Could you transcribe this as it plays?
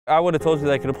I would have told you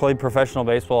that I could have played professional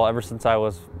baseball ever since I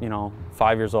was,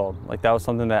 5 years old. Like, that was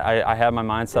something that I had my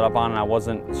mind set up on, and I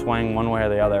wasn't swaying one way or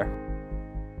the other.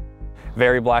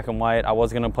 Very black and white. I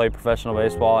was going to play professional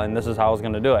baseball, and this is how I was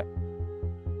going to do it.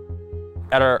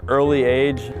 At an early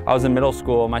age, I was in middle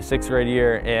school, my 6th grade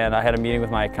year, and I had a meeting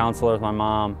with my counselor, with my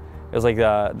mom. It was like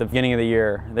the beginning of the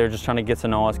year. They were just trying to get to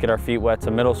know us, get our feet wet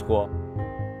to middle school.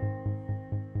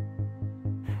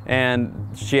 And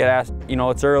she had asked,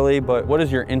 it's early, but what is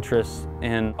your interest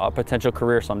in a potential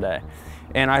career someday?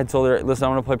 And I had told her, listen, I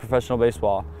want to play professional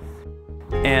baseball.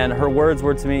 And her words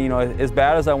were to me, as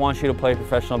bad as I want you to play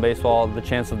professional baseball, the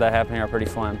chances of that happening are pretty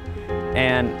slim.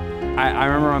 And I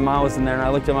remember my mom was in there, and I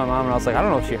looked at my mom and I was like, I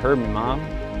don't know if she heard me, Mom.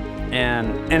 And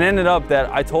it ended up that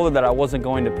I told her that I wasn't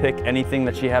going to pick anything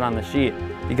that she had on the sheet,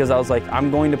 because I was like,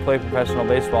 I'm going to play professional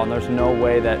baseball and there's no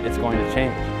way that it's going to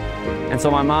change. And so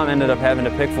my mom ended up having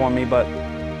to pick for me, but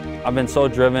I've been so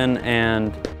driven,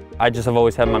 and I just have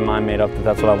always had my mind made up that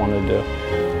that's what I wanted to do.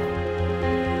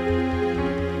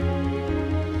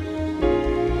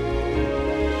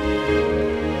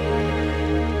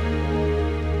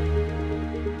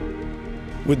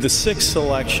 With the 6th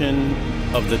selection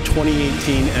of the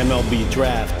 2018 MLB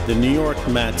Draft, the New York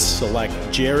Mets select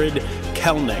Jared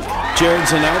Kelenic.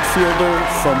 Jared's an outfielder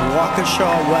from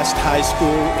Waukesha West High School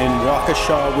in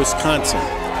Waukesha, Wisconsin.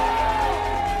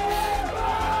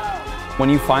 When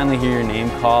you finally hear your name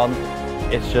called,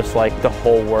 it's just like the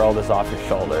whole world is off your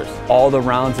shoulders. All the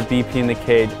rounds of BP in the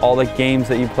cage, all the games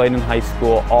that you played in high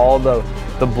school, all the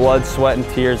blood, sweat, and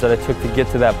tears that it took to get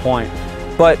to that point.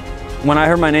 But when I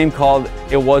heard my name called,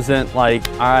 it wasn't like,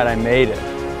 all right, I made it.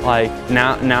 Like,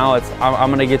 now it's, I'm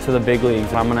gonna get to the big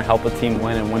leagues. I'm gonna help a team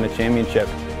win and win a championship.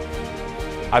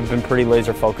 I've been pretty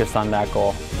laser focused on that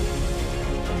goal.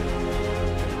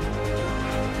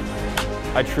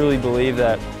 I truly believe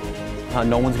that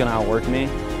no one's gonna outwork me.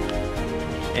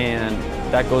 And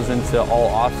that goes into all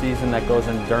off season, that goes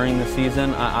in during the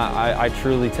season. I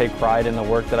truly take pride in the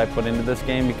work that I put into this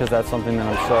game, because that's something that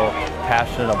I'm so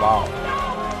passionate about.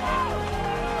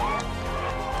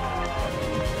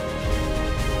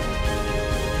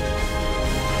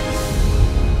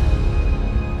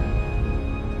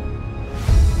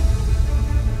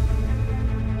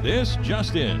 This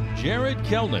just in, Jared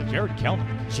Kelenic.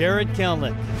 Jared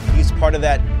Kelenic. He's part of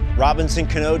that Robinson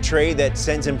Cano trade that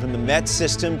sends him from the Mets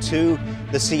system to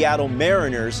the Seattle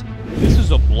Mariners. This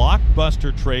is a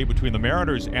blockbuster trade between the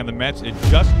Mariners and the Mets. It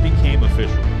just became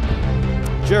official.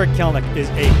 Jared Kelenic is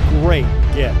a great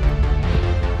get.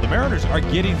 The Mariners are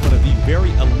getting one of the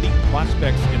very elite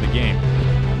prospects in the game.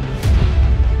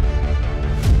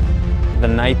 The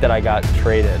night that I got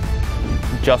traded,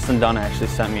 Justin Dunn actually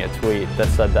sent me a tweet that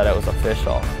said that it was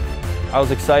official. I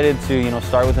was excited to,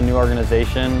 start with a new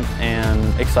organization,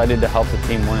 and excited to help the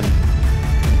team win.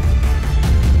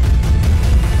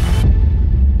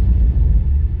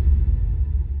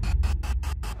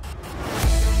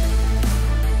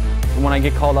 When I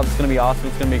get called up, it's going to be awesome.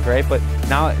 It's going to be great. But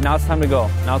now it's time to go.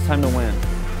 Now it's time to win.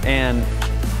 And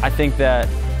I think that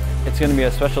it's going to be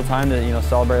a special time to,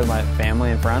 celebrate with my family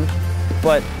and friends.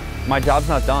 But my job's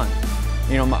not done.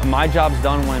 My job's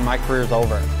done when my career's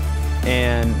over.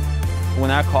 And when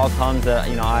that call comes that,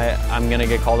 I'm going to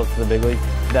get called up to the big league,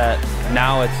 that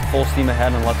now it's full steam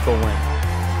ahead and let's go win.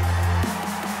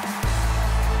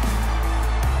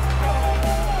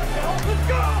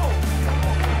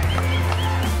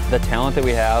 The talent that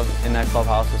we have in that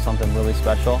clubhouse is something really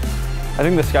special. I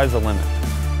think the sky's the limit.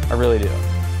 I really do.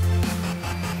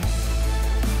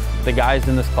 The guys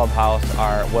in this clubhouse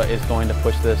are what is going to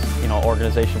push this,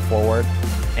 organization forward,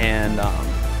 and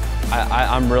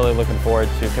I'm really looking forward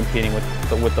to competing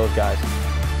with those guys.